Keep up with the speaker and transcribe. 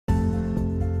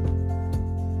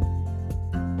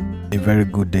A very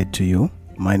good day to you.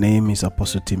 My name is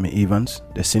Apostle Timmy Evans,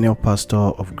 the senior pastor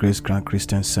of Grace Grand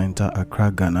Christian Center,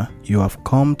 Accra, Ghana. You have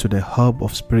come to the hub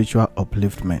of spiritual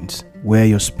upliftments, where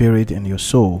your spirit and your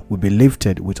soul will be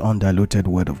lifted with undiluted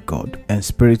word of God and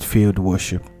spirit-filled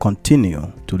worship.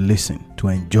 Continue to listen to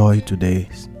enjoy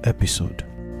today's episode.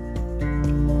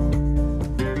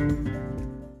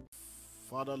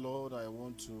 Father Lord, I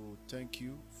want to thank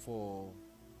you for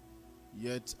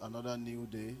yet another new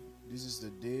day. This is the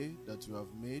day that you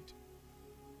have made.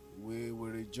 We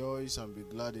will rejoice and be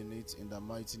glad in it in the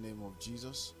mighty name of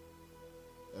Jesus.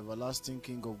 Everlasting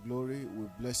King of glory, we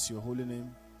bless your holy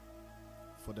name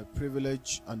for the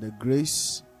privilege and the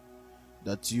grace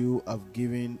that you have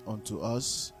given unto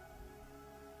us.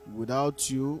 Without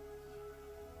you,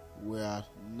 we are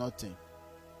nothing.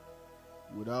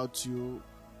 Without you,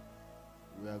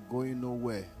 we are going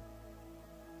nowhere.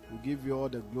 We give you all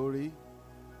the glory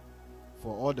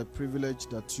for all the privilege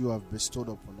that you have bestowed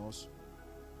upon us.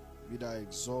 Be thou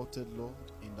exalted, Lord,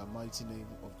 in the mighty name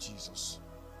of Jesus.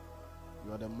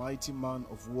 You are the mighty man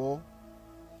of war.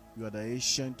 You are the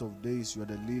ancient of days. You are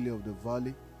the lily of the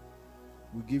valley.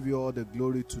 We give you all the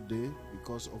glory today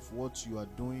because of what you are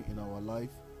doing in our life.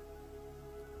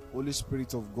 Holy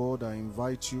Spirit of God, I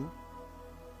invite you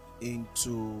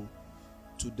into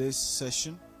today's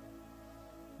session.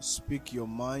 Speak your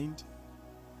mind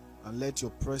and let your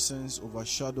presence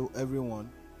overshadow everyone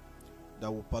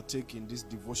that will partake in these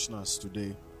devotionals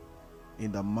today,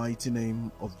 in the mighty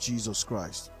name of Jesus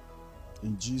Christ.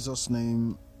 In Jesus'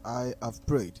 name I have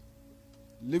prayed.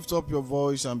 Lift up your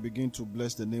voice and begin to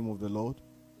bless the name of the Lord.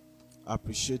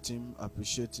 Appreciate him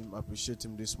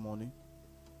this morning.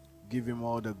 Give him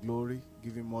all the glory.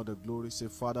 Give him all the glory. Say,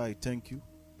 Father, I thank you.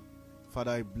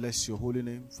 Father, I bless your holy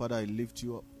name. Father, I lift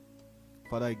you up.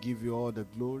 Father, I give you all the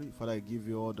glory. Father, I give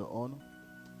you all the honor.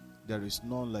 There is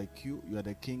none like you. You are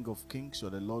the King of kings. You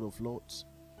are the Lord of lords.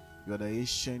 You are the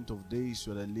ancient of days.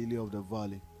 You are the lily of the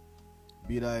valley.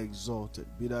 Be thou exalted.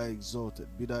 Be thou exalted.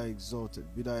 Be thou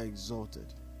exalted. Be thou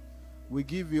exalted. We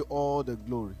give you all the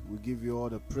glory. We give you all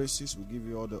the praises. We give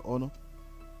you all the honor.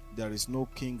 There is no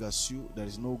king as you. There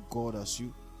is no God as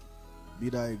you. Be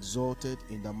thou exalted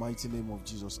in the mighty name of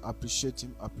Jesus. Appreciate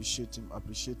him. Appreciate him.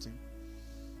 Appreciate him.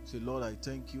 Say, Lord, I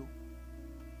thank you.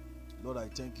 Lord, I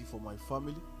thank you for my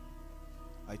family.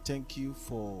 I thank you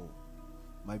for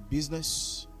my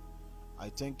business. I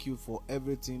thank you for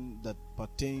everything that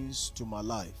pertains to my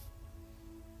life.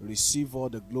 Receive all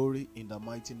the glory in the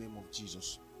mighty name of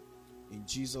Jesus. In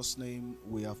Jesus' name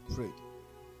we have prayed.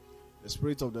 The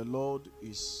Spirit of the Lord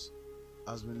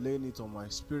has been laying it on my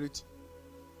spirit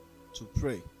to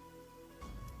pray.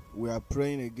 We are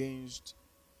praying against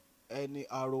any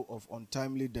arrow of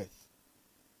untimely death.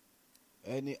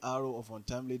 Any arrow of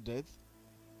untimely death.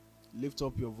 Lift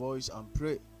up your voice and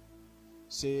pray.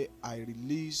 Say, I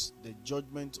release the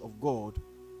judgment of God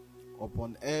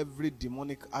upon every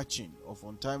demonic action of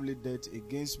untimely death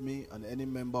against me and any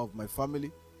member of my family,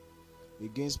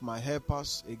 against my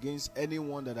helpers, against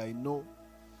anyone that I know.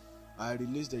 I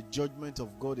release the judgment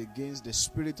of God against the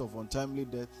spirit of untimely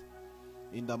death.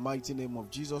 In the mighty name of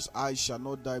Jesus, I shall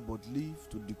not die but live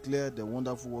to declare the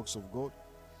wonderful works of God.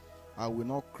 I will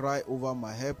not cry over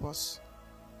my helpers.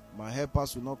 My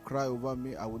helpers will not cry over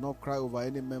me. I will not cry over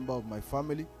any member of my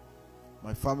family.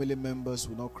 My family members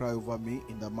will not cry over me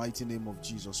in the mighty name of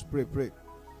Jesus. Pray, pray.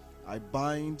 I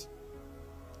bind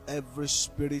every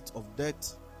spirit of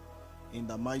death in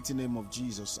the mighty name of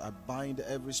Jesus. I bind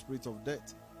every spirit of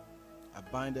death. I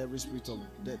bind every spirit of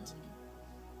death.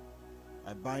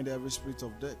 I bind every spirit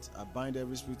of death. I bind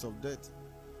every spirit of death.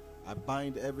 I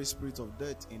bind every spirit of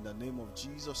death in the name of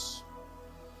Jesus.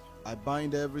 I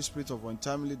bind every spirit of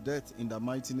untimely death in the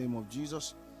mighty name of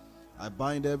Jesus. I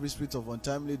bind every spirit of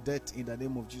untimely death in the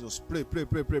name of Jesus. Pray, pray,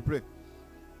 pray, pray, pray.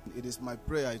 It is my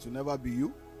prayer. It will never be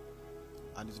you,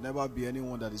 and it will never be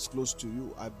anyone that is close to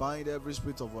you. I bind every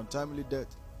spirit of untimely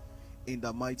death in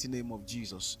the mighty name of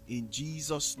Jesus. In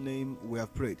Jesus' name we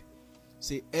have prayed.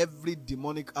 Say, every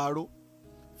demonic arrow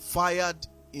fired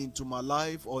into my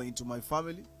life or into my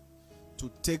family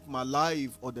to take my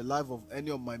life or the life of any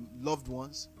of my loved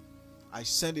ones, I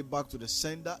send it back to the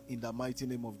sender in the mighty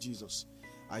name of Jesus.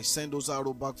 I send those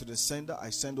arrows back to the sender.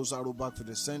 I send those arrows back to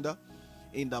the sender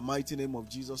in the mighty name of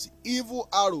Jesus. Evil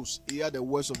arrows, hear the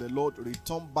words of the Lord.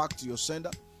 Return back to your sender.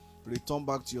 Return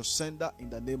back to your sender in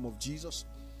the name of Jesus.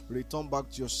 Return back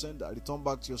to your sender. Return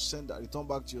back to your sender. Return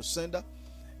back to your sender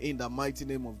in the mighty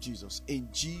name of Jesus. In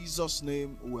Jesus'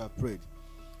 name we have prayed.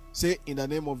 Say, in the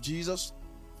name of Jesus,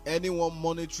 anyone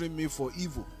monitoring me for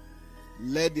evil,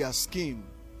 let their scheme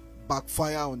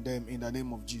backfire on them in the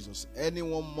name of Jesus.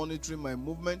 Anyone monitoring my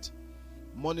movement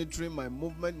monitoring my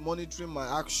movement, monitoring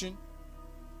my action,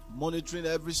 monitoring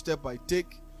every step I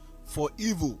take for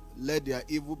evil. Let their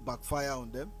evil backfire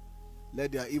on them.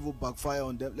 Let their evil backfire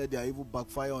on them. Let their evil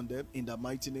backfire on them in the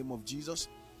mighty name of Jesus.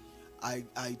 I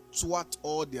thwart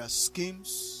all their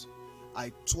schemes.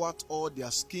 I thwart all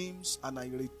their schemes, and I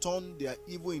return their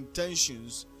evil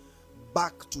intentions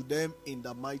back to them in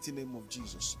the mighty name of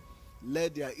Jesus.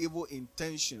 Let their evil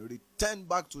intention return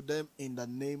back to them in the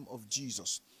name of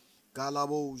Jesus.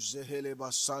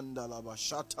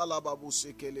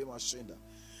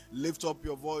 Lift up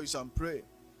your voice and pray.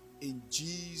 In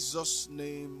Jesus'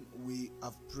 name we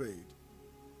have prayed.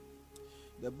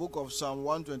 The book of Psalm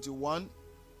 121.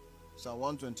 Psalm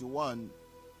 121.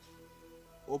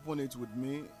 Open it with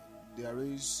me. There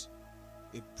is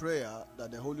a prayer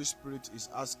that the Holy Spirit is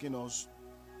asking us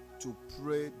to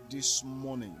pray this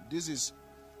morning. This is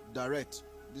direct.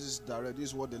 This is direct. This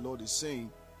is what the Lord is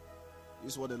saying.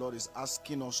 This is what the Lord is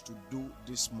asking us to do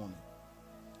this morning.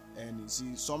 And you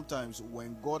see, sometimes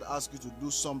when God asks you to do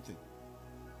something,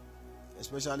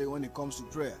 especially when it comes to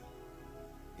prayer,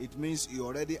 it means He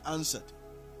already answered.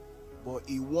 But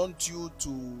He wants you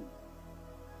to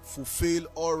fulfill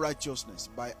all righteousness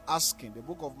by asking. The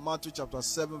book of Matthew chapter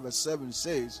 7 verse 7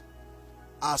 says,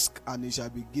 ask and it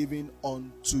shall be given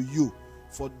unto you.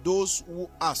 For those who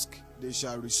ask, they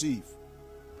shall receive.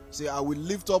 Say, I will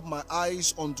lift up my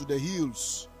eyes unto the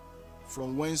hills,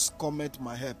 from whence cometh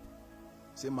my help.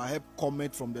 Say, my help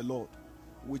cometh from the Lord,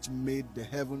 which made the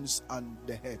heavens and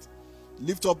the earth.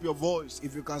 Lift up your voice.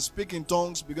 If you can speak in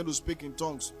tongues, begin to speak in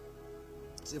tongues.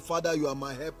 Say, Father, you are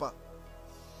my helper.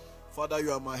 Father,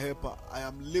 you are my helper. I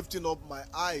am lifting up my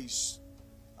eyes.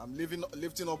 I'm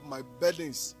lifting up my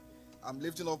burdens. I'm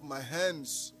lifting up my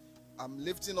hands. I'm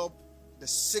lifting up the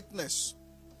sickness,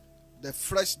 the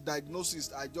fresh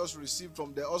diagnosis I just received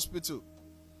from the hospital.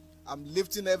 I'm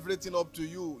lifting everything up to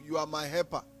you. You are my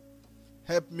helper.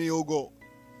 Help me, oh God.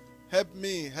 Help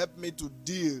me to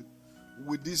deal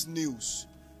with this news.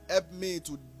 Help me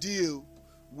to deal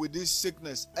with this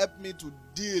sickness. Help me to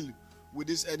deal with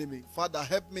this enemy. Father,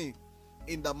 help me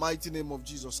in the mighty name of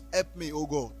Jesus. Help me, oh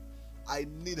God. I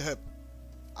need help.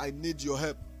 I need your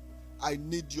help. I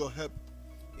need your help.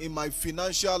 In my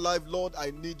financial life, Lord,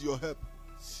 I need your help.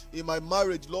 In my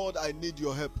marriage, Lord, I need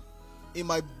your help. In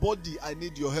my body, I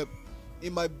need your help.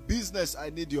 In my business, I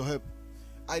need your help.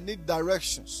 I need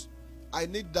directions. I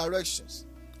need directions.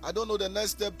 I don't know the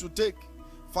next step to take.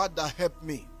 Father, help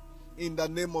me in the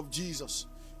name of Jesus.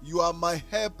 You are my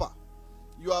helper.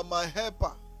 You are my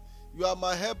helper. You are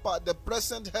my helper, the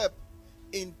present help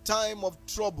in time of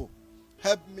trouble.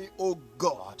 Help me, oh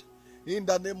God, in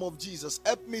the name of Jesus.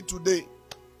 Help me today.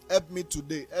 Help me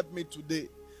today. Help me today.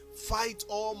 Fight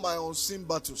all my unseen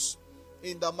battles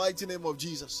in the mighty name of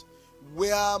Jesus.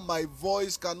 Where my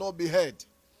voice cannot be heard,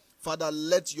 Father,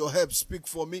 let your help speak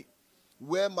for me.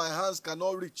 Where my hands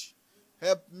cannot reach,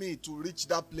 help me to reach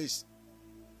that place.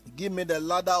 Give me the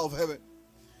ladder of heaven.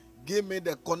 Give me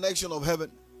the connection of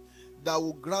heaven that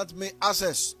will grant me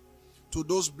access to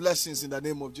those blessings in the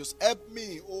name of Jesus. Help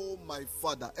me, oh my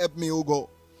Father. Help me, oh God.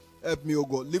 Help me, oh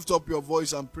God. Lift up your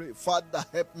voice and pray. Father,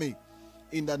 help me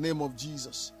in the name of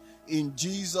Jesus. In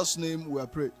Jesus' name we are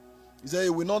prayed. He said, He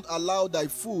will not allow thy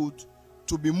foot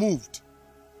to be moved.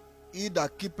 He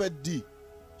that keepeth thee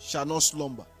shall not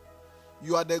slumber.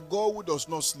 You are the God who does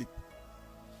not sleep.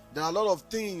 There are a lot of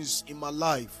things in my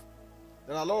life.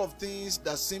 There are a lot of things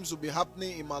that seems to be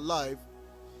happening in my life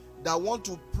that want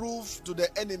to prove to the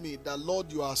enemy that,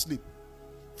 Lord, you are asleep.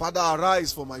 Father,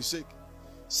 arise for my sake.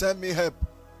 Send me help.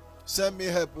 Send me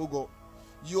help, oh God.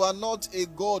 You are not a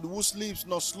God who sleeps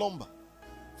nor slumber.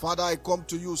 Father, I come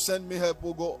to you. Send me help,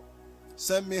 oh God.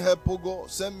 Send me help, oh God.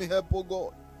 Send me help, oh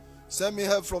God. Send me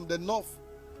help from the north.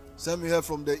 Send me help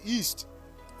from the east.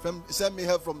 Send me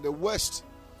help from the west.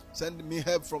 Send me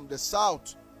help from the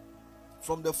south.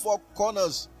 From the four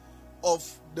corners of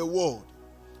the world.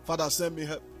 Father, send me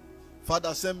help.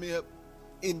 Father, send me help.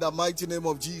 In the mighty name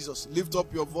of Jesus. Lift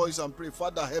up your voice and pray.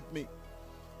 Father, help me.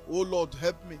 Oh Lord,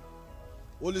 help me.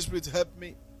 Holy Spirit, help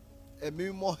me.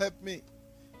 Emimo, help me.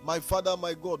 My Father,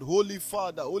 my God. Holy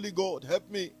Father, Holy God, help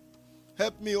me.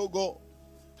 Help me, oh God.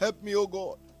 Help me, oh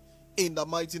God. In the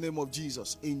mighty name of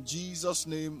Jesus. In Jesus'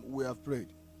 name we have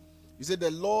prayed. He said,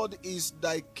 the Lord is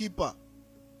thy keeper.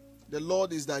 The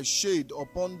Lord is thy shade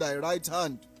upon thy right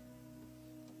hand.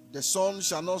 The sun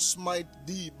shall not smite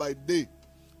thee by day,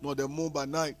 nor the moon by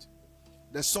night.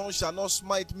 The sun shall not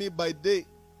smite me by day,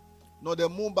 nor the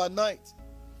moon by night.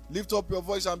 Lift up your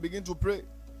voice and begin to pray.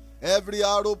 Every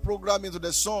arrow program into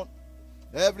the sun,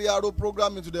 every arrow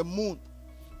program into the moon,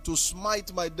 to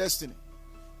smite my destiny,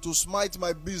 to smite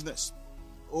my business.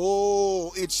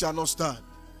 Oh, it shall not stand.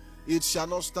 It shall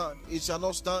not stand. It shall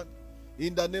not stand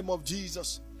in the name of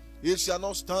Jesus. It shall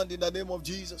not stand in the name of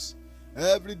Jesus.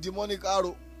 Every demonic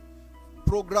arrow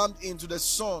programmed into the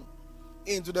sun,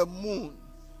 into the moon,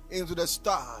 into the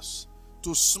stars,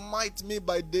 to smite me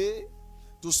by day,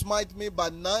 to smite me by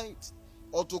night,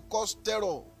 or to cause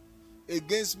terror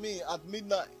against me at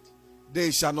midnight,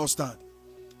 they shall not stand.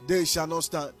 They shall not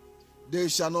stand. They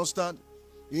shall not stand.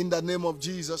 In the name of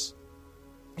Jesus.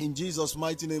 In Jesus'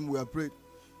 mighty name we are prayed.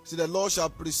 See, the Lord shall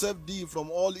preserve thee from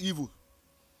all evil.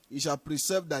 He shall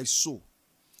preserve thy soul.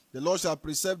 The Lord shall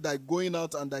preserve thy going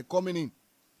out and thy coming in,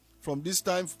 from this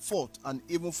time forth and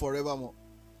even forevermore.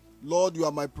 Lord, you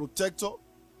are my protector.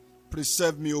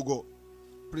 Preserve me, O God.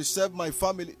 Preserve my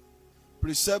family.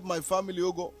 Preserve my family,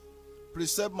 O God.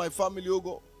 Preserve my family, O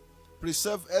God.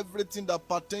 Preserve everything that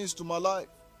pertains to my life.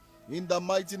 In the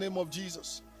mighty name of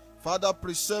Jesus. Father,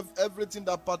 preserve everything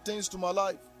that pertains to my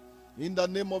life. In the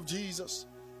name of Jesus.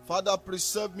 Father,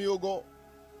 preserve me, O God.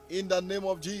 In the name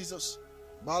of Jesus.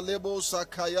 Balebo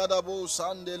sakayadabo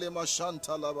sandele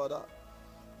mashanta labada.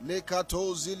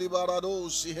 Lekato zilibarado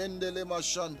sihendele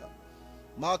mashanda.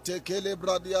 Mate kele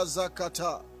bradia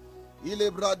zakata.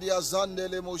 Ile bradia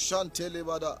zandele moshante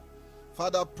lebada.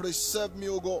 Father, preserve me,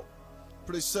 O God.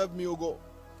 Preserve me, O God.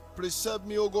 Preserve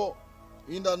me, O God.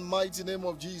 In the mighty name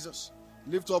of Jesus.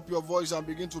 Lift up your voice and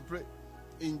begin to pray.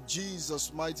 In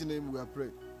Jesus' mighty name we are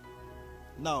praying.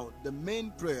 Now, the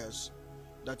main prayers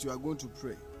that you are going to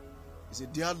pray is,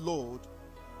 dear Lord,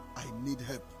 I need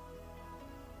help.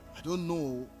 I don't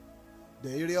know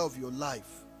the area of your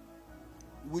life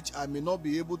which I may not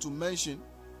be able to mention.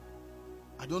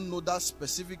 I don't know that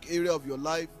specific area of your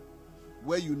life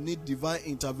where you need divine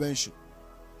intervention,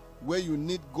 where you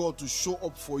need God to show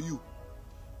up for you.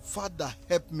 Father,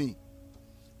 help me.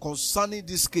 Concerning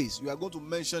this case, you are going to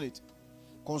mention it.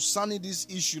 Concerning this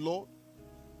issue, Lord,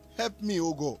 help me,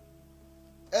 O God.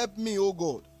 Help me, O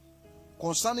God.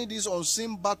 Concerning these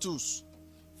unseen battles,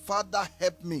 Father,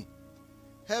 help me.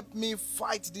 Help me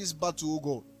fight this battle, O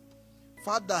God.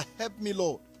 Father, help me,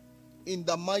 Lord, in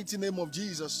the mighty name of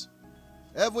Jesus.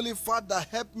 Heavenly Father,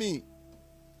 help me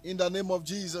in the name of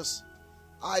Jesus.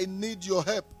 I need your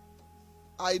help.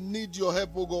 I need your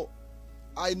help, O God.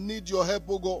 I need your help,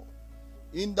 O God.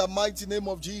 In the mighty name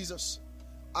of Jesus.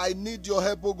 I need your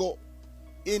help, O God.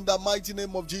 In the mighty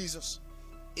name of Jesus.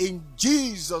 In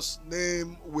Jesus'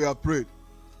 name we are prayed.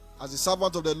 As a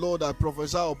servant of the Lord, I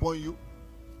prophesy upon you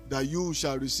that you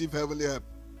shall receive heavenly help.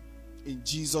 In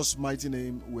Jesus' mighty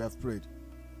name we have prayed.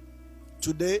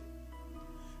 Today,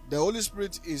 the Holy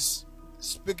Spirit is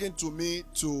speaking to me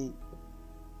to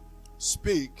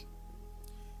speak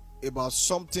about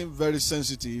something very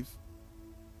sensitive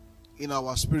in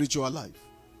our spiritual life.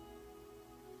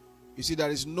 You see, there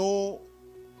is no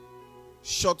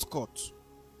shortcut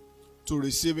to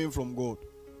receiving from God.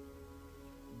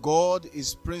 God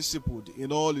is principled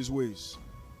in all his ways.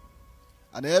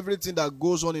 And everything that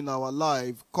goes on in our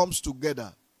life comes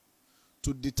together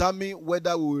to determine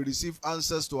whether we will receive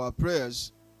answers to our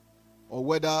prayers or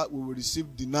whether we will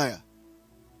receive denial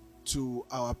to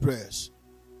our prayers.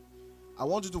 I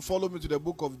want you to follow me to the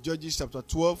book of Judges chapter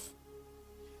 12.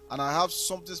 And I have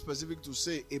something specific to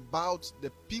say about the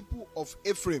people of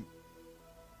Ephraim,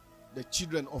 the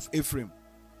children of Ephraim.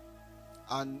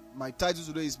 And my title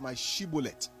today is My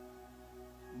Shibolleth.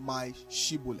 My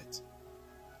Shibolleth.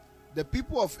 The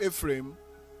people of Ephraim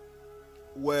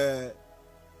were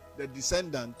the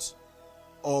descendants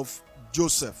of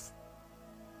Joseph.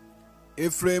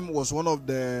 Ephraim was one of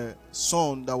the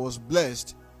sons that was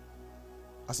blessed.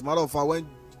 As a matter of fact, when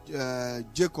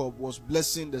Jacob was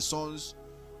blessing the sons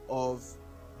of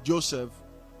Joseph,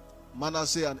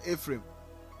 Manasseh and Ephraim,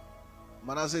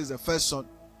 Manasseh is the first son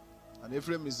and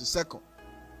Ephraim is the second.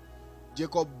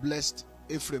 Jacob blessed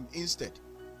Ephraim instead.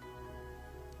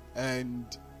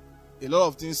 And a lot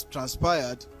of things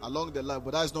transpired along the line,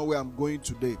 but that's not where I'm going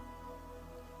today.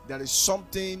 There is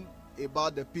something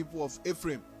about the people of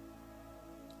Ephraim.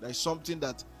 There is something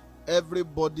that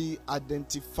everybody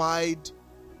identified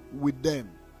with them.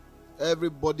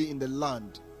 Everybody in the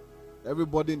land,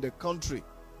 everybody in the country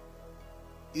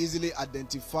easily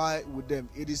identify with them.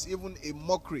 It is even a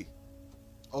mockery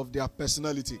of their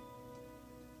personality.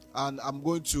 And I'm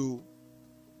going to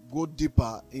go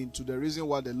deeper into the reason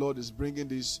why the Lord is bringing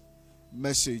this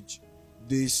message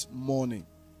this morning.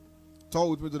 Turn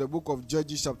with me to the book of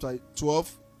Judges chapter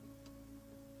 12.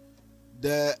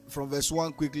 There, from verse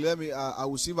 1 quickly. I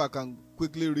will see if I can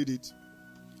quickly read it.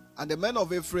 And the men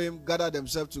of Ephraim gathered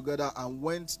themselves together and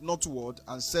went northward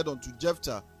and said unto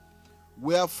Jephthah,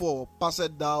 Wherefore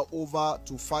passest thou over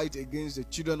to fight against the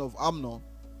children of Ammon?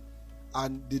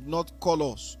 and did not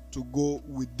call us to go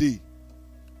with thee.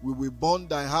 We will burn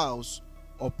thy house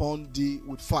upon thee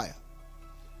with fire.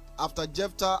 After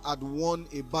Jephthah had won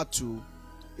a battle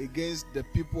against the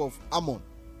people of Ammon,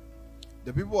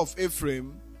 the people of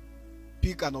Ephraim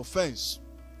picked an offense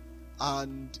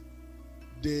and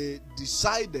they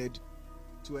decided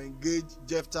to engage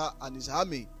Jephthah and his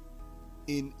army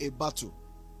in a battle.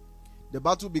 The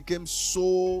battle became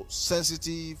so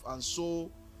sensitive and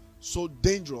so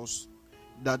dangerous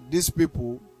that these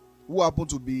people, who happen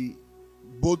to be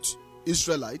both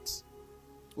Israelites,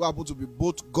 who happen to be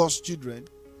both God's children,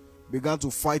 began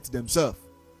to fight themselves.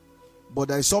 But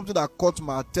there is something that caught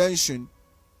my attention,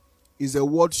 is the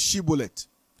word Shibolleth.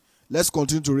 Let's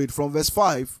continue to read from verse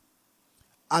 5.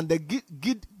 And the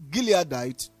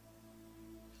Gileadites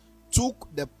took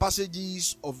the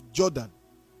passages of Jordan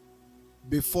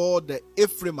before the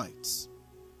Ephraimites.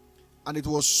 And it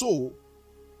was so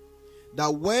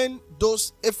that when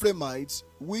those Ephraimites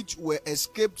which were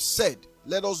escaped said,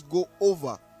 let us go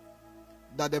over,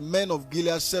 that the men of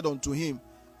Gilead said unto him,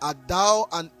 art thou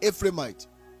an Ephraimite?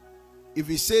 If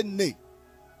he said nay,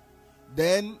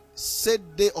 then said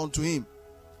they unto him,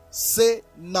 say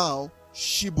now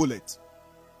Shibolleth.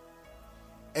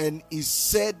 And he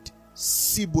said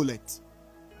Shibolleth,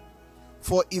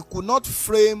 for he could not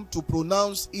frame to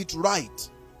pronounce it right.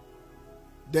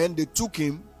 Then they took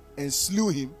him and slew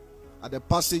him at the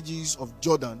passages of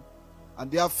Jordan,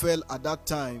 and there fell at that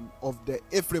time of the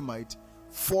Ephraimite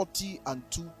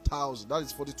 42,000. That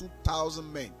is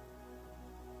 42,000 men.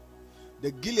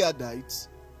 The Gileadites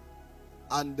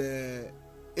and the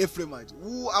Ephraimites,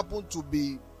 who happened to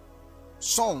be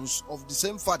sons of the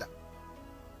same father,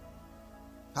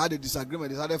 had a disagreement.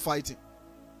 They started fighting.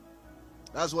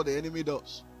 That's what the enemy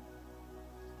does.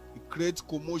 It creates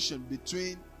commotion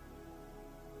between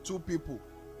two people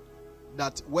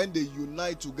that when they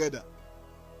unite together,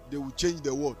 they will change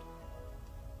the world.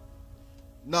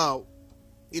 Now,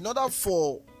 in order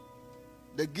for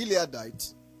the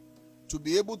Gileadites to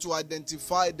be able to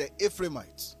identify the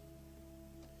Ephraimites,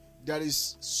 there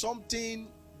is something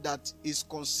that is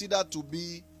considered to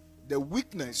be the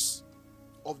weakness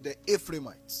of the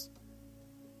Ephraimites.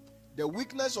 The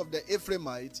weakness of the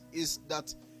Ephraimites is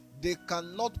that they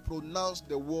cannot pronounce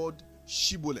the word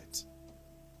Shibolleth.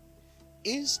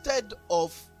 Instead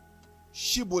of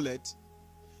Shibolleth,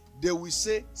 they will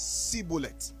say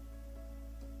Shibolleth,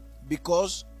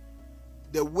 because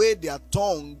the way their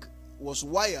tongue was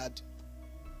wired,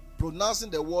 pronouncing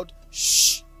the word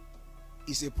sh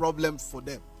is a problem for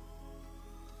them.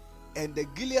 And the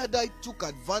Gileadites took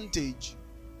advantage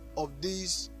of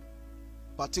these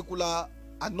particular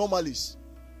anomalies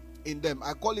in them.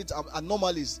 I call it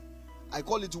anomalies. I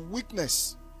call it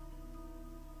weakness.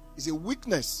 It's a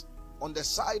weakness on the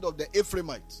side of the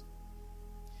Ephraimites.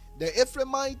 The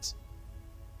Ephraimites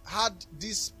had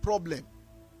this problem,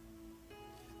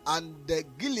 and the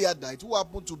Gileadites, who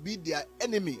happened to be their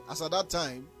enemy as at that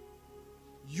time,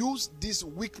 used this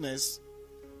weakness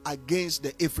against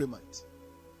the Ephraimites.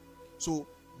 So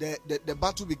the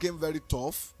battle became very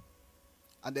tough,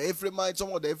 and the Ephraimites,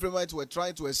 some of the Ephraimites were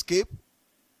trying to escape.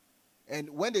 And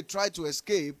when they tried to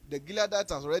escape, the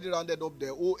Gileadites has already rounded up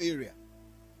their whole area.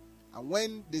 And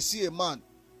when they see a man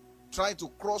trying to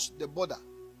cross the border,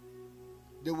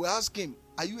 they will ask him,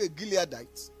 are you a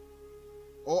Gileadite?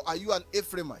 Or are you an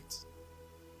Ephraimite?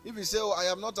 If he say, oh, I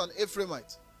am not an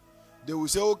Ephraimite, they will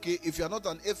say, okay, if you are not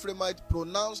an Ephraimite,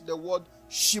 pronounce the word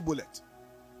Shibolleth.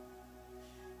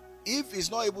 If he's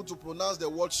not able to pronounce the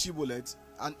word Shibolleth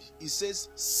and he says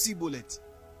Shibolleth,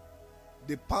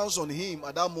 they pounce on him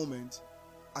at that moment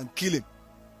and kill him.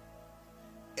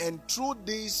 And through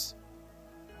this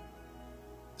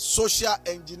social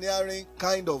engineering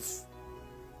kind of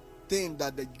thing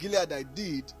that the Gileadites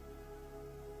did,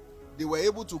 they were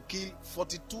able to kill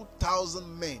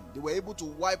 42,000 men. They were able to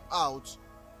wipe out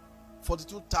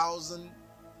 42,000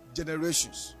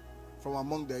 generations from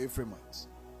among the Ephraimites.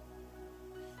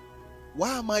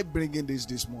 Why am I bringing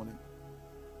this morning?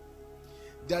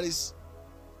 There is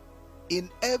in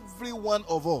every one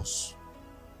of us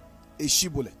a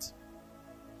Shibolleth.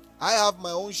 I have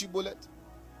my own Shibolleth.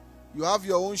 You have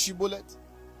your own Shibolleth.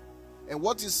 And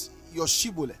what is your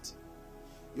Shibolleth?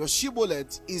 Your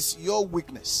Shibolleth is your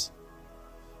weakness.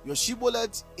 Your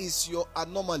Shibolleth is your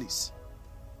anomalies.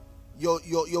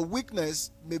 Your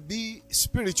weakness may be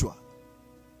spiritual.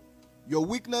 Your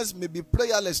weakness may be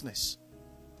prayerlessness.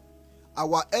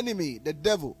 Our enemy, the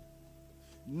devil,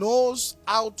 knows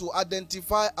how to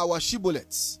identify our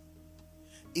Shibolleths.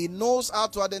 He knows how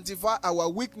to identify our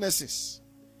weaknesses.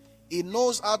 He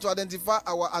knows how to identify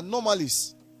our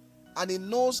anomalies. And he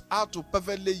knows how to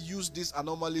perfectly use these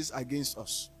anomalies against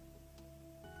us.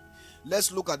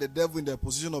 Let's look at the devil in the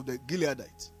position of the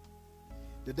Gileadites.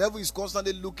 The devil is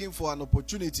constantly looking for an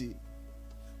opportunity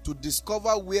to discover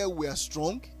where we are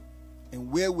strong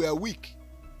and where we are weak,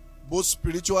 both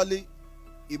spiritually,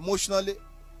 emotionally,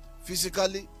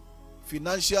 physically,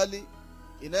 financially,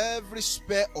 in every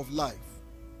sphere of life.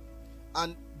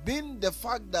 And being the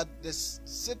fact that the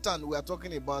Satan we are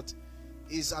talking about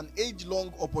is an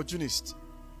age-long opportunist,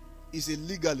 is a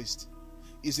legalist,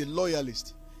 is a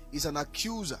loyalist, is an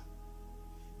accuser,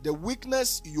 the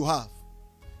weakness you have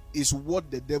is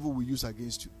what the devil will use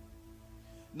against you.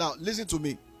 Now, listen to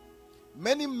me.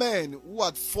 Many men who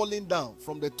had fallen down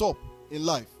from the top in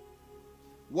life,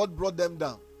 what brought them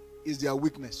down is their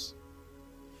weakness.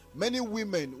 Many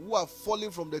women who are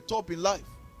falling from the top in life,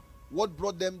 what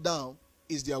brought them down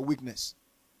is their weakness.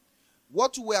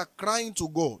 What we are crying to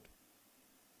God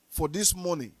for this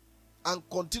morning and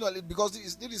continually, because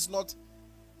it is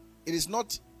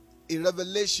not a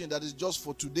revelation that is just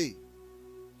for today,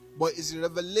 but it's a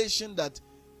revelation that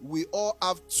we all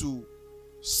have to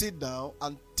sit down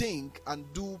and think and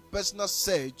do personal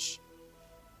search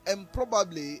and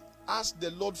probably ask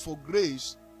the Lord for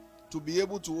grace to be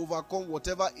able to overcome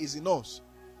whatever is in us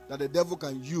that the devil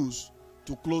can use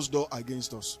to close door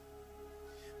against us.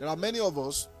 There are many of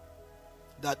us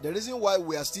that the reason why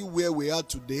we are still where we are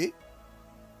today,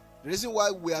 the reason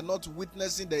why we are not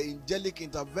witnessing the angelic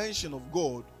intervention of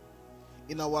God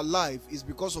in our life is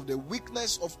because of the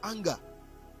weakness of anger.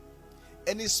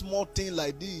 Any small thing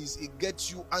like this, it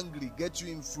gets you angry, gets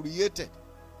you infuriated.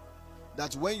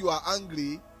 That when you are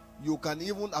angry, you can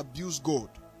even abuse God.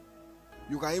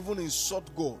 You can even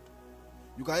insult God.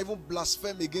 You can even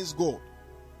blaspheme against God.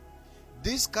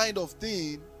 This kind of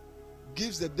thing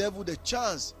gives the devil the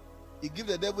chance. It gives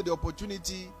the devil the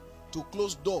opportunity to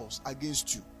close doors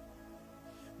against you.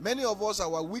 Many of us,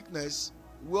 our weakness,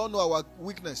 we all know our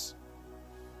weakness.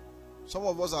 Some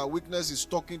of us, our weakness is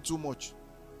talking too much,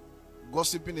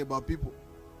 gossiping about people.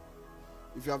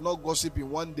 If you have not gossiped in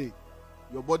one day,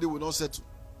 your body will not settle.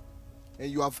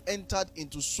 And you have entered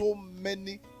into so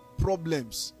many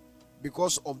problems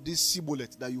because of this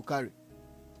Shibolleth that you carry.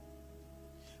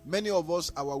 Many of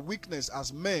us, our weakness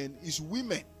as men is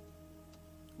women.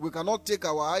 We cannot take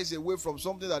our eyes away from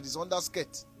something that is under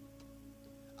skirt.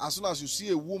 As soon as you see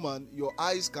a woman, your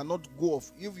eyes cannot go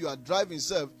off. If you are driving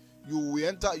self, you will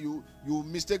enter, you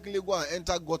mistakenly go and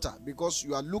enter gutter because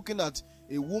you are looking at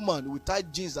a woman with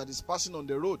tight jeans that is passing on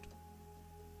the road.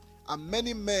 And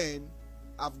many men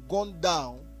have gone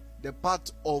down the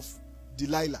path of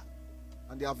Delilah,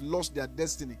 and they have lost their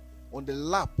destiny on the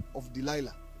lap of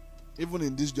Delilah, even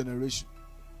in this generation.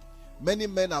 Many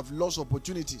men have lost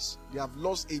opportunities. They have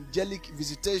lost angelic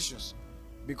visitations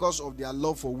because of their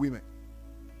love for women.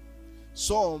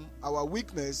 Some, our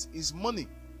weakness is money.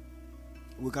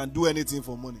 We can do anything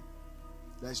for money.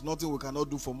 There is nothing we cannot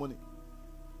do for money.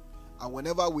 And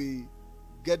whenever we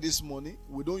get this money,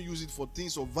 we don't use it for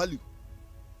things of value.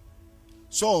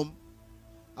 Some,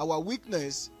 our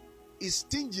weakness is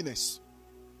stinginess.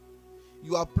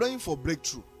 You are praying for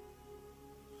breakthrough,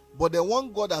 but the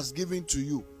one God has given to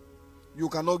you, you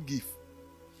cannot give.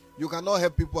 You cannot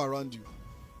help people around you.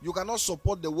 You cannot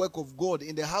support the work of God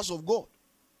in the house of God.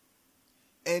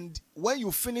 And when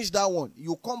you finish that one,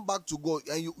 you come back to God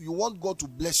and you want God to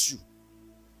bless you.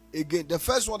 Again, the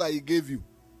first one that He gave you,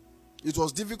 it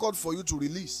was difficult for you to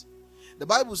release. The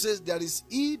Bible says there is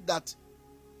he that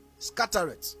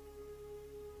scattereth.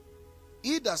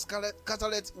 He that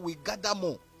scattereth will gather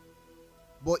more.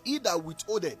 But he that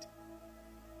withholdeth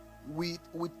we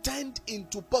tend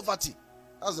into poverty.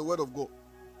 That's the word of God.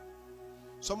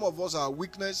 Some of us, our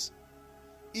weakness,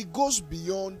 it goes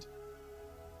beyond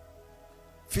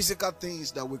physical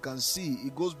things that we can see.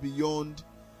 It goes beyond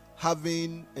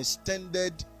having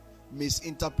extended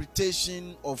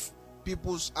misinterpretation of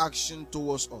people's action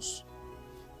towards us,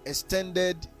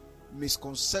 extended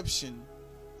misconception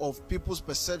of people's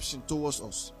perception towards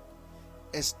us,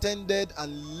 extended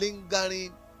and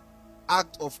lingering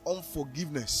act of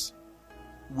unforgiveness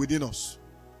within us,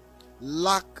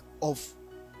 lack of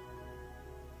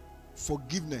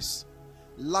forgiveness,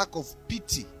 lack of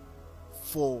pity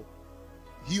for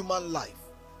human life,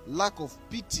 lack of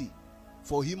pity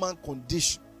for human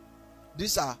condition.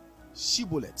 These are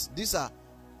shibboleths. These are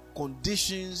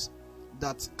conditions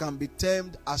that can be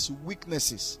termed as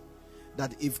weaknesses,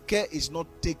 that if care is not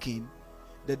taken,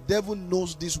 the devil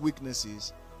knows these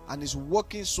weaknesses and is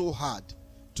working so hard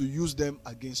to use them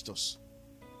against us.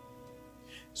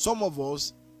 Some of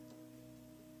us,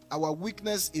 our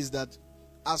weakness is that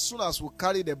as soon as we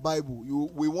carry the Bible,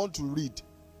 we want to read.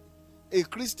 A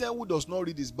Christian who does not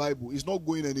read his Bible is not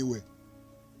going anywhere,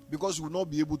 because he will not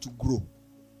be able to grow.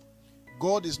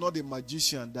 God is not a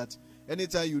magician that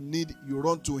anytime you need, you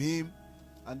run to him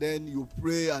and then you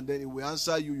pray and then he will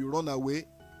answer you, you run away.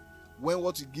 When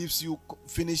what he gives you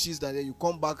finishes, then you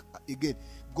come back again.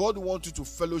 God wants you to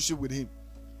fellowship with him.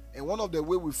 And one of the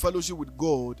ways we fellowship with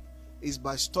God is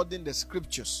by studying the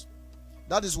scriptures.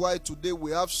 That is why today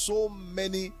we have so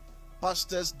many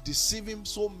pastors deceiving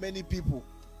so many people.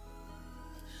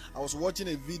 I was watching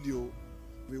a video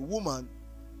of a woman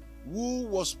who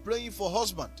was praying for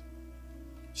husband.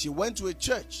 She went to a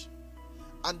church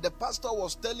and the pastor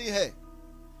was telling her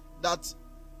that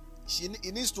he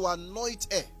needs to anoint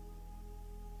her.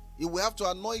 He will have to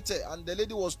anoint her. And the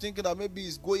lady was thinking that maybe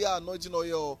it's Goya anointing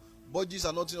oil or Budgies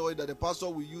anointing oil that the pastor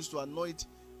will use to anoint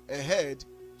her head.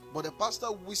 But the pastor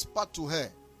whispered to her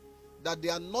that the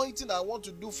anointing I want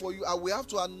to do for you, I will have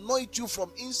to anoint you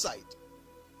from inside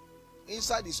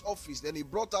his office. Then he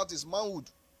brought out his manhood,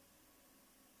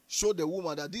 showed the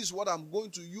woman that this is what I'm going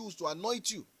to use to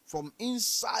anoint you from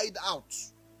inside out.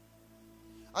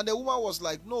 And the woman was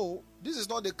like, no, this is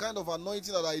not the kind of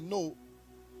anointing that I know.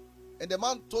 And the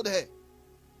man told her,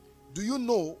 do you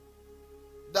know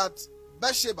that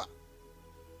Bathsheba,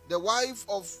 the wife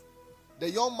of the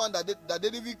young man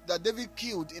that David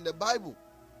killed in the Bible,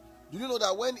 do you know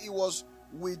that when he was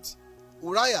with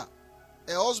Uriah,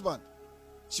 her husband,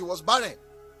 she was barren?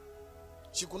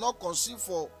 She could not conceive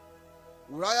for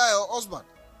Uriah, her husband.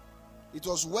 It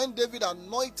was when David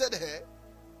anointed her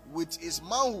with his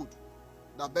manhood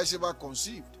that Bathsheba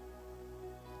conceived.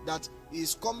 That he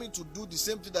is coming to do the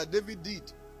same thing that David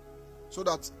did, so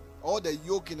that all the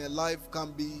yoke in her life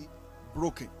can be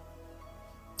broken.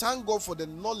 Thank God for the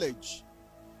knowledge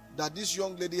that this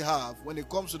young lady have when it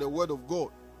comes to the word of God.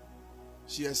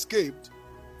 She escaped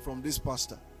from this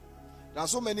pastor. There are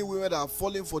so many women that are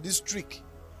falling for this trick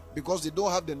because they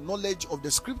don't have the knowledge of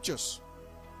the scriptures.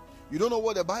 You don't know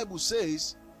what the Bible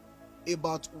says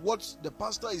about what the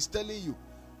pastor is telling you.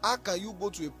 How can you go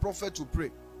to a prophet to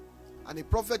pray, and a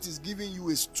prophet is giving you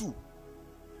a stew,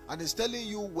 and is telling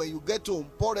you when you get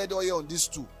home, pour red oil on this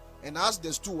stew and ask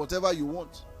the stew whatever you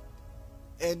want,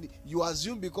 and you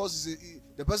assume because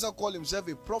the person called himself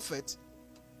a prophet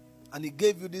and he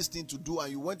gave you this thing to do,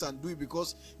 and you went and do it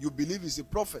because you believe he's a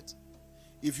prophet.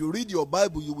 If you read your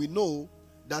Bible, you will know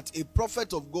that a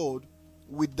prophet of God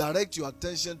will direct your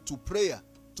attention to prayer,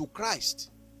 to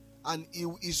Christ, and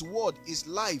his word, his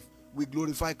life will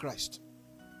glorify Christ.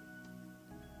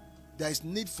 There is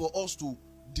need for us to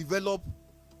develop,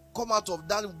 come out of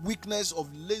that weakness of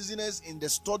laziness in the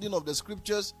studying of the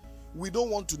scriptures. We don't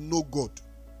want to know God.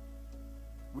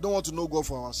 We don't want to know God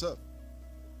for ourselves.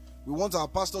 We want our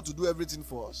pastor to do everything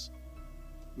for us.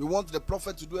 We want the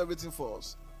prophet to do everything for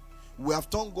us. We have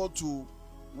turned God to,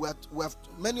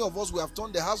 many of us, we have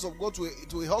turned the house of God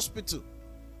to a hospital,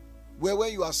 where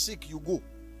when you are sick, you go.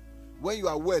 When you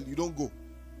are well, you don't go.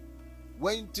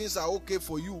 When things are okay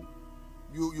for you,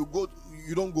 you go,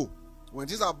 you don't go. When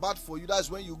things are bad for you, that's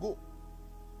when you go.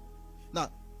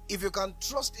 Now, if you can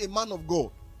trust a man of God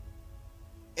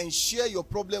and share your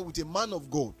problem with a man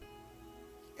of God,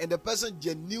 and the person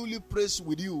genuinely prays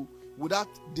with you without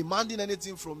demanding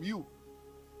anything from you,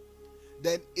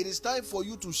 then it is time for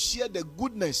you to share the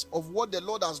goodness of what the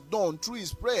Lord has done through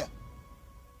his prayer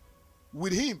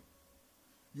with him.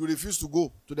 You refuse to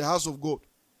go to the house of God.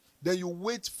 Then you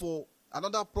wait for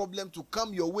another problem to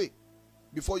come your way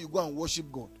before you go and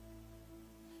worship God.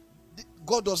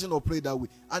 God doesn't operate that way.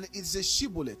 And it's a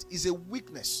shibboleth, it's a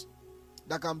weakness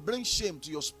that can bring shame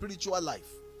to your spiritual life,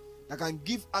 that can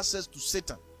give access to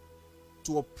Satan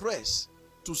to oppress,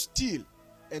 to steal,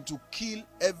 and to kill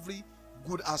every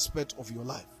good aspect of your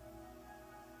life.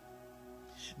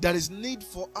 There is need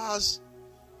for us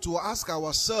to ask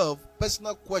ourselves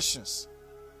personal questions.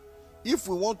 If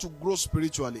we want to grow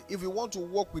spiritually, if we want to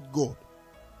walk with God,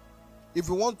 if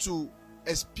we want to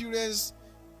experience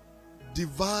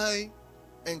divine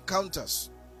encounters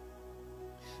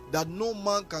that no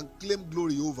man can claim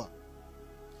glory over,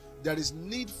 there is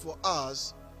need for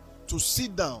us to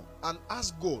sit down and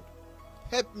ask God,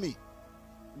 help me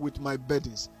with my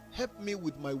burdens, help me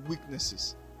with my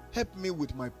weaknesses, help me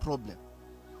with my problem.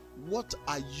 What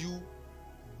are you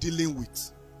dealing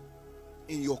with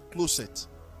in your closet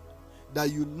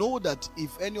that you know that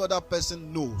if any other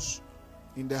person knows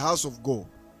in the house of God,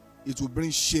 it will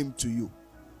bring shame to you?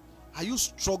 Are you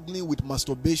struggling with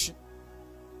masturbation?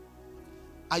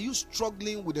 Are you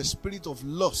struggling with the spirit of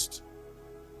lust?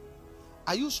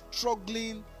 Are you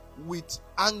struggling with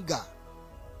anger?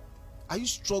 Are you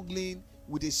struggling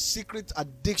with a secret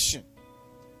addiction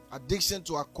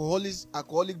to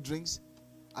alcoholic drinks,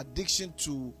 addiction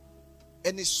to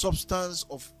any substance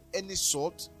of any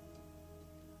sort?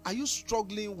 Are you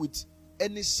struggling with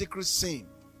any secret sin?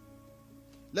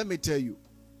 Let me tell you,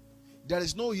 there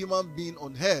is no human being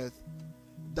on earth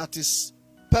that is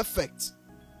perfect.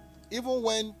 Even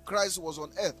when Christ was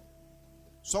on earth,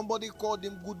 somebody called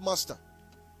him good master.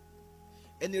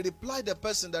 And he replied the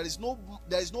person, there is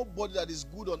nobody that is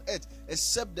good on earth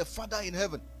except the Father in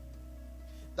heaven.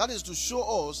 That is to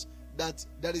show us that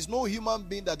there is no human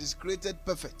being that is created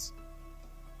perfect.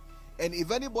 And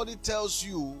if anybody tells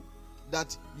you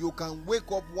that you can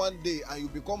wake up one day and you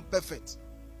become perfect,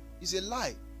 it's a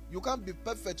lie. You can't be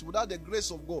perfect without the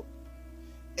grace of God.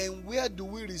 And where do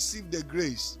we receive the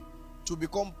grace to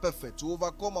become perfect, to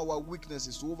overcome our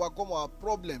weaknesses, to overcome our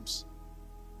problems?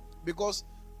 Because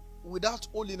without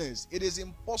holiness, it is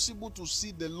impossible to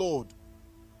see the Lord.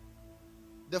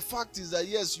 The fact is that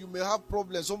yes, you may have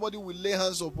problems. Somebody will lay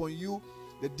hands upon you.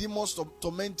 The demons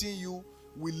tormenting you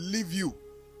will leave you.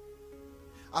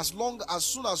 As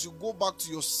soon as you go back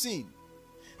to your sin,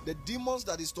 the demons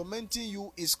that is tormenting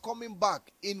you is coming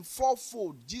back in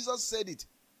fourfold. Jesus said it.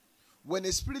 When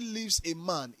a spirit leaves a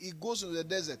man, he goes into the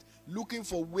desert looking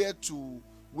for where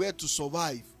to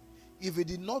survive. If he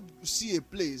did not see a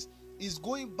place, he's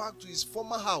going back to his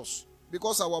former house,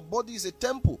 because our body is a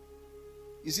temple.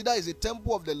 It's either is a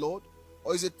temple of the Lord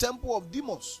or is a temple of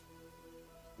demons.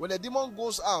 When a demon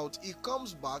goes out, he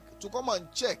comes back to come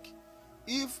and check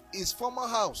if his former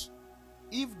house,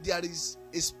 if there is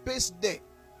a space there.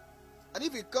 And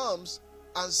if he comes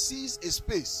and sees a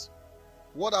space,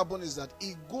 what happens is that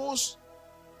he goes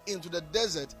into the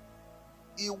desert.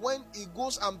 He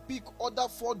goes and pick other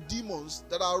 4 demons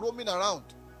that are roaming around,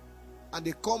 and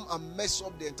they come and mess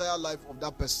up the entire life of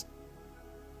that person.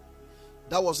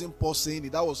 That wasn't Paul saying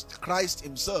it. That was Christ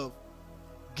himself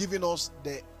giving us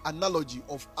the analogy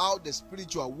of how the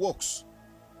spiritual works.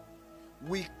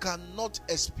 We cannot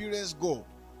experience God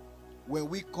when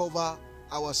we cover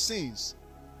our sins.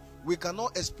 We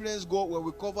cannot experience God when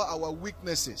we cover our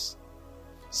weaknesses.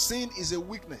 Sin is a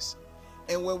weakness.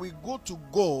 And when we go to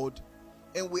God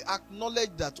and we acknowledge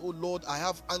that, oh Lord, I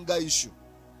have anger issue.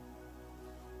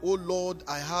 Oh Lord,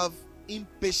 I have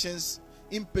impatience.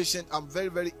 I'm very,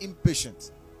 very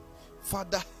impatient.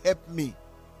 Father, help me.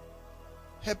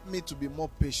 Help me to be more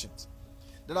patient.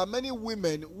 There are many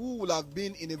women who will have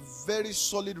been in a very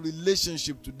solid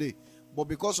relationship today, but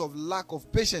because of lack of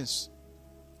patience,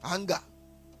 anger,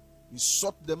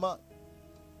 insult the man,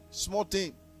 small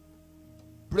thing,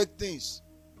 break things,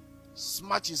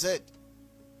 smash his head.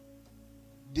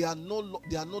 They are no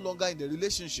longer in the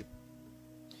relationship.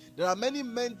 There are many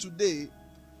men today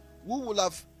who will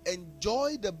have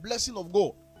enjoyed the blessing of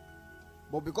God,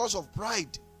 but because of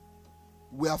pride,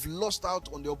 we have lost out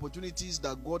on the opportunities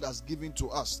that God has given to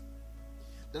us.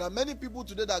 There are many people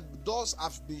today that doors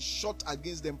have been shut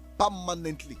against them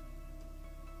permanently.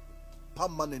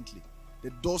 Permanently.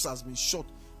 The doors has been shut.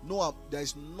 No, there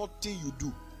is nothing you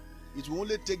do. It will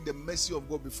only take the mercy of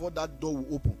God before that door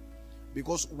will open.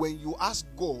 Because when you ask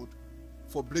God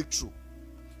for breakthrough,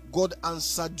 God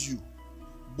answered you.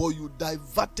 But you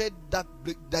diverted that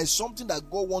there is something that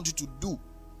God wants you to do.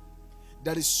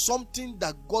 There is something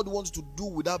that God wants to do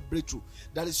with that breakthrough.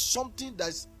 There is something that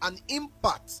is an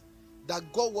impact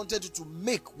that God wanted you to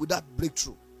make with that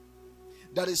breakthrough.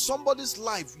 There is somebody's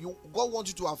life God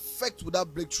wants you to affect with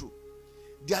that breakthrough.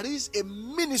 There is a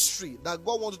ministry that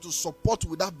God wants you to support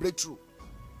with that breakthrough.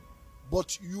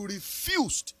 But you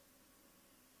refused.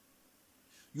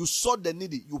 You saw the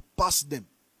needy, you passed them.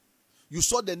 You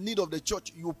saw the need of the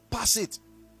church, you pass it.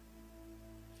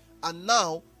 And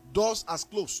now, doors are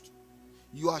closed.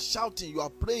 You are shouting, you are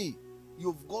praying.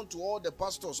 You've gone to all the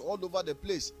pastors all over the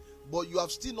place. But you have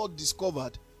still not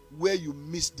discovered where you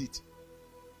missed it.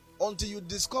 Until you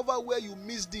discover where you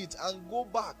missed it and go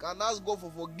back and ask God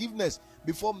for forgiveness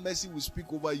before mercy will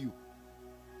speak over you.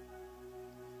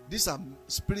 These are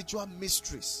spiritual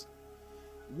mysteries.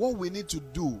 What we need to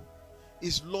do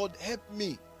is, Lord, help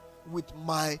me with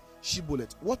my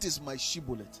Shibolleth. What is my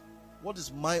Shibolleth? What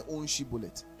is my own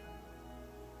Shibolleth?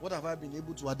 What have I been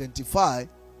able to identify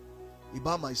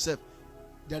about myself?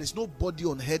 There is nobody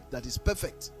on earth that is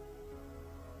perfect.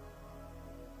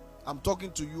 I'm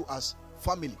talking to you as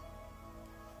family.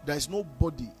 There is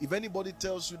nobody. If anybody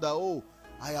tells you that, oh,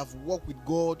 I have walked with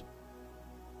God,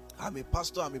 I'm a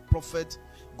pastor, I'm a prophet,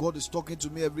 God is talking to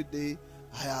me every day,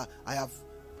 I have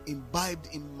imbibed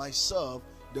in myself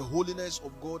the holiness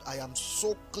of God, I am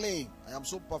so clean, I am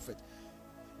so perfect,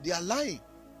 they are lying.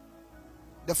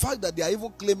 The fact that they are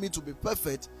even claiming to be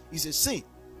perfect is a sin.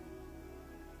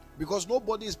 Because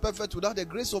nobody is perfect without the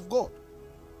grace of God.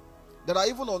 There are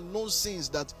even unknown sins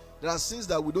that There are sins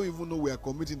that we don't even know we are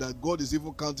committing that God is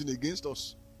even counting against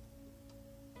us.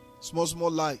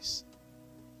 Small lies,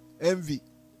 envy,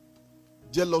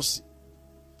 jealousy.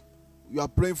 You are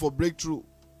praying for breakthrough.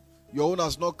 Your own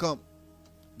has not come.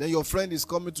 Then your friend is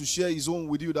coming to share his own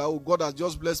with you that, oh, God has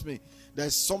just blessed me.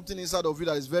 There's something inside of you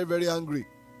that is very, very angry.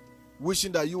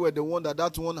 Wishing that you were the one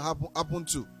that one happened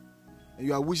to. And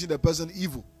you are wishing the person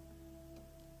evil.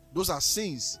 Those are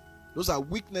sins. Those are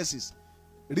weaknesses.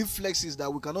 Reflexes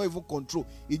that we cannot even control.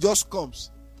 It just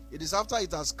comes. It is after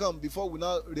it has come, before we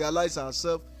now realize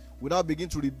ourselves, we now begin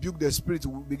to rebuke the spirit.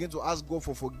 We begin to ask God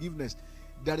for forgiveness.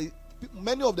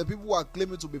 Many of the people who are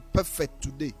claiming to be perfect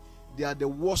today, they are the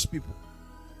worst people.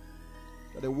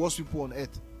 They are the worst people on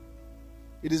earth.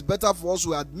 It is better for us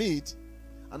to admit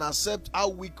and accept how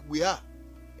weak we are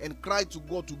and cry to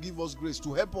God to give us grace,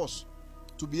 to help us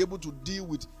to be able to deal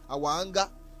with our anger,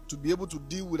 to be able to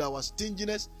deal with our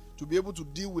stinginess, to be able to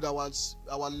deal with our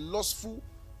lustful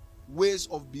ways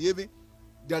of behaving.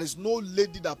 There is no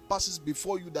lady that passes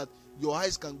before you that your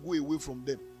eyes can go away from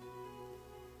them.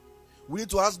 We need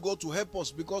to ask God to help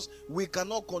us, because we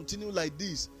cannot continue like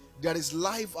this. There is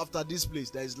life after this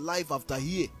place. There is life after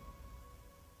here.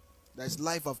 There is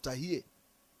life after here.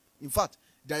 In fact,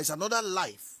 there is another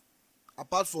life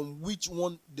apart from which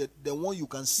one, the one you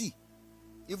can see,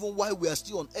 even while we are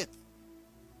still on earth.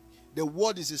 The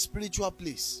world is a spiritual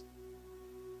place.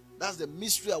 That's the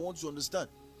mystery I want you to understand.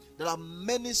 There are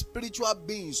many spiritual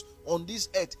beings on this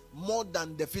earth more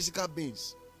than the physical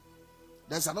beings.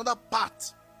 There's another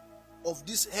part of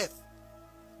this earth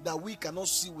that we cannot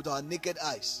see with our naked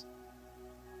eyes.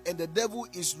 And the devil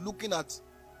is looking at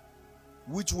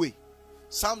which way.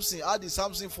 Samson, how did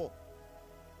Samson fall?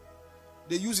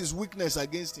 They used his weakness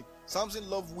against him. Samson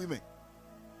loved women.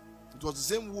 It was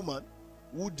the same woman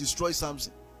who destroyed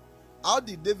Samson. How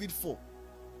did David fall?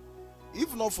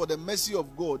 If not for the mercy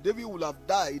of God, David would have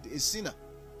died a sinner.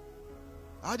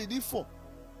 How did he fall?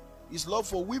 His love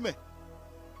for women,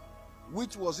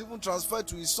 which was even transferred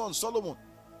to his son Solomon.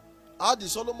 How did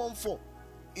Solomon fall?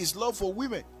 His love for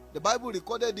women. The Bible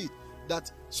recorded it,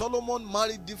 that Solomon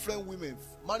married different women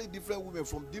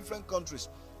from different countries,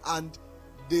 and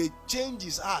they changed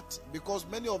his heart, because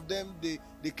many of them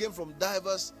they came from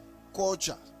diverse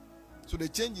cultures. So they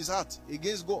changed his heart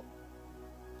against God.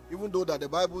 Even though that the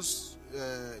Bible's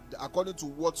according to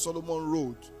what Solomon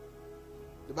wrote,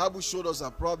 the Bible showed us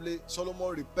that probably Solomon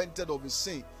repented of his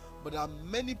sin, but there are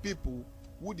many people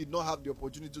who did not have the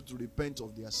opportunity to repent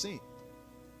of their sin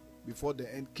before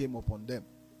the end came upon them.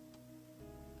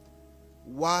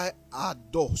 Why are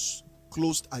doors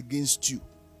closed against you?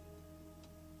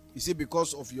 Is it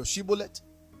because of your Shibolleth?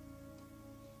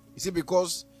 Is it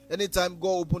because anytime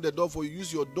God opened the door for you,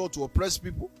 use your door to oppress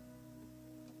people?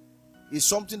 It's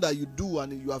something that you do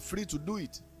and you are free to do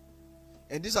it.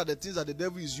 And these are the things that the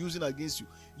devil is using against you.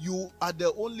 You are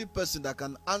the only person that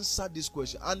can answer this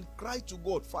question and cry to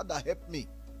God, Father, help me.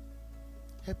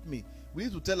 Help me. We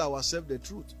need to tell ourselves the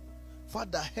truth.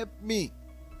 Father, help me.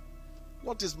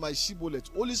 What is my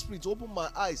Shibolleth? Holy Spirit, open my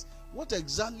eyes. What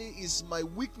exactly is my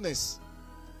weakness?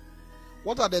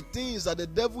 What are the things that the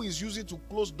devil is using to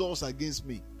close doors against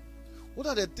me? What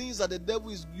are the things that the devil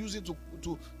is using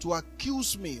to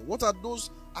accuse me? What are those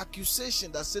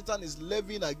accusations that Satan is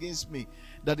levying against me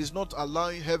that is not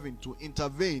allowing heaven to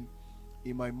intervene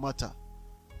in my matter?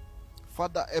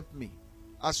 Father, help me.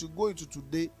 As you go into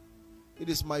today, it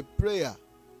is my prayer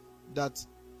that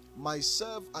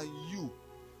myself and you,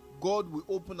 God will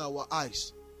open our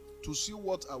eyes to see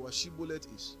what our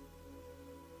Shibolleth is.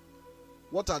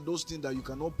 What are those things that you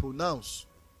cannot pronounce,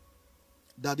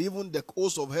 that even the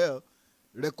host of hell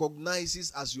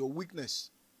recognizes as your weakness?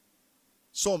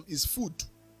 Some is food.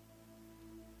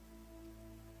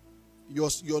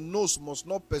 Your nose must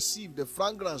not perceive the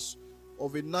fragrance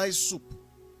of a nice soup.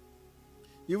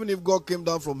 Even if God came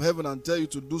down from heaven and tell you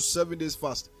to do 7 days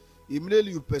fast,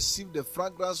 immediately you perceive the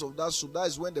fragrance of that soup. That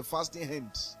is when the fasting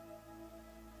ends.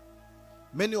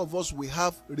 Many of us, we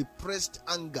have repressed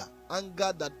anger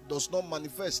that does not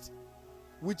manifest,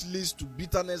 which leads to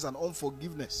bitterness and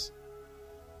unforgiveness.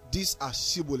 These are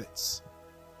Shibolleths.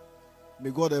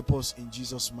 May God help us in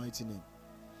Jesus' mighty name.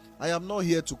 I am not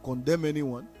here to condemn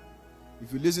anyone.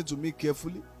 If you listen to me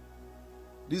carefully,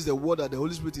 this is the word that the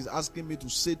Holy Spirit is asking me to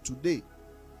say today.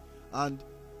 And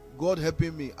God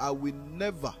helping me, I will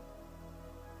never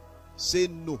say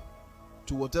no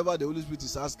to whatever the Holy Spirit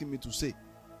is asking me to say,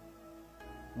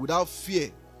 without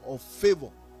fear or favor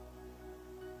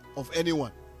of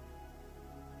anyone.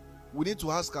 We need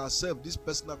to ask ourselves these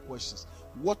personal questions.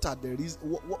 What are the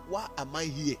reasons? Why am I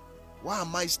here? Why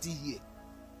am I still here?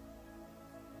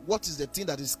 What is the thing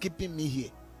that is keeping me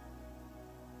here?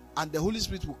 And the Holy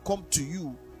Spirit will come to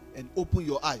you and open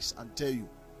your eyes and tell you.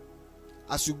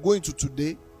 As you go into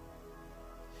today,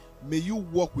 may you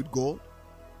walk with God.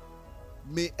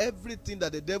 May everything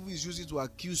that the devil is using to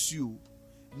accuse you,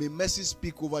 may mercy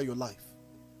speak over your life.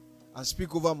 And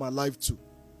speak over my life too.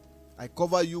 I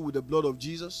cover you with the blood of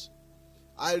Jesus.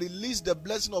 I release the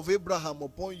blessing of Abraham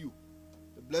upon you.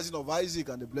 The blessing of Isaac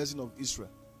and the blessing of Israel.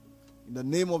 In the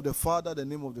name of the Father, the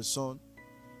name of the Son,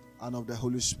 and of the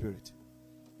Holy Spirit.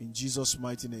 In Jesus'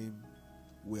 mighty name,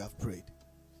 we have prayed.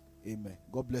 Amen.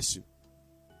 God bless you.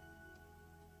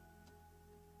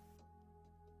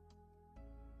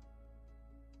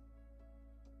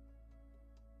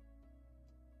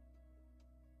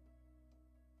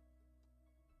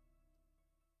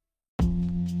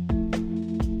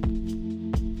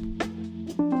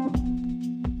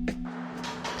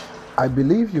 I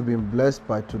believe you've been blessed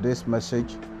by today's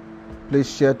message. Please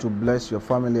share to bless your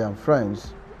family and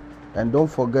friends. And don't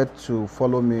forget to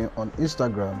follow me on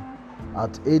Instagram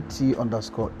at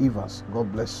 @AT_Evans.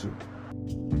 God bless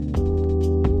you.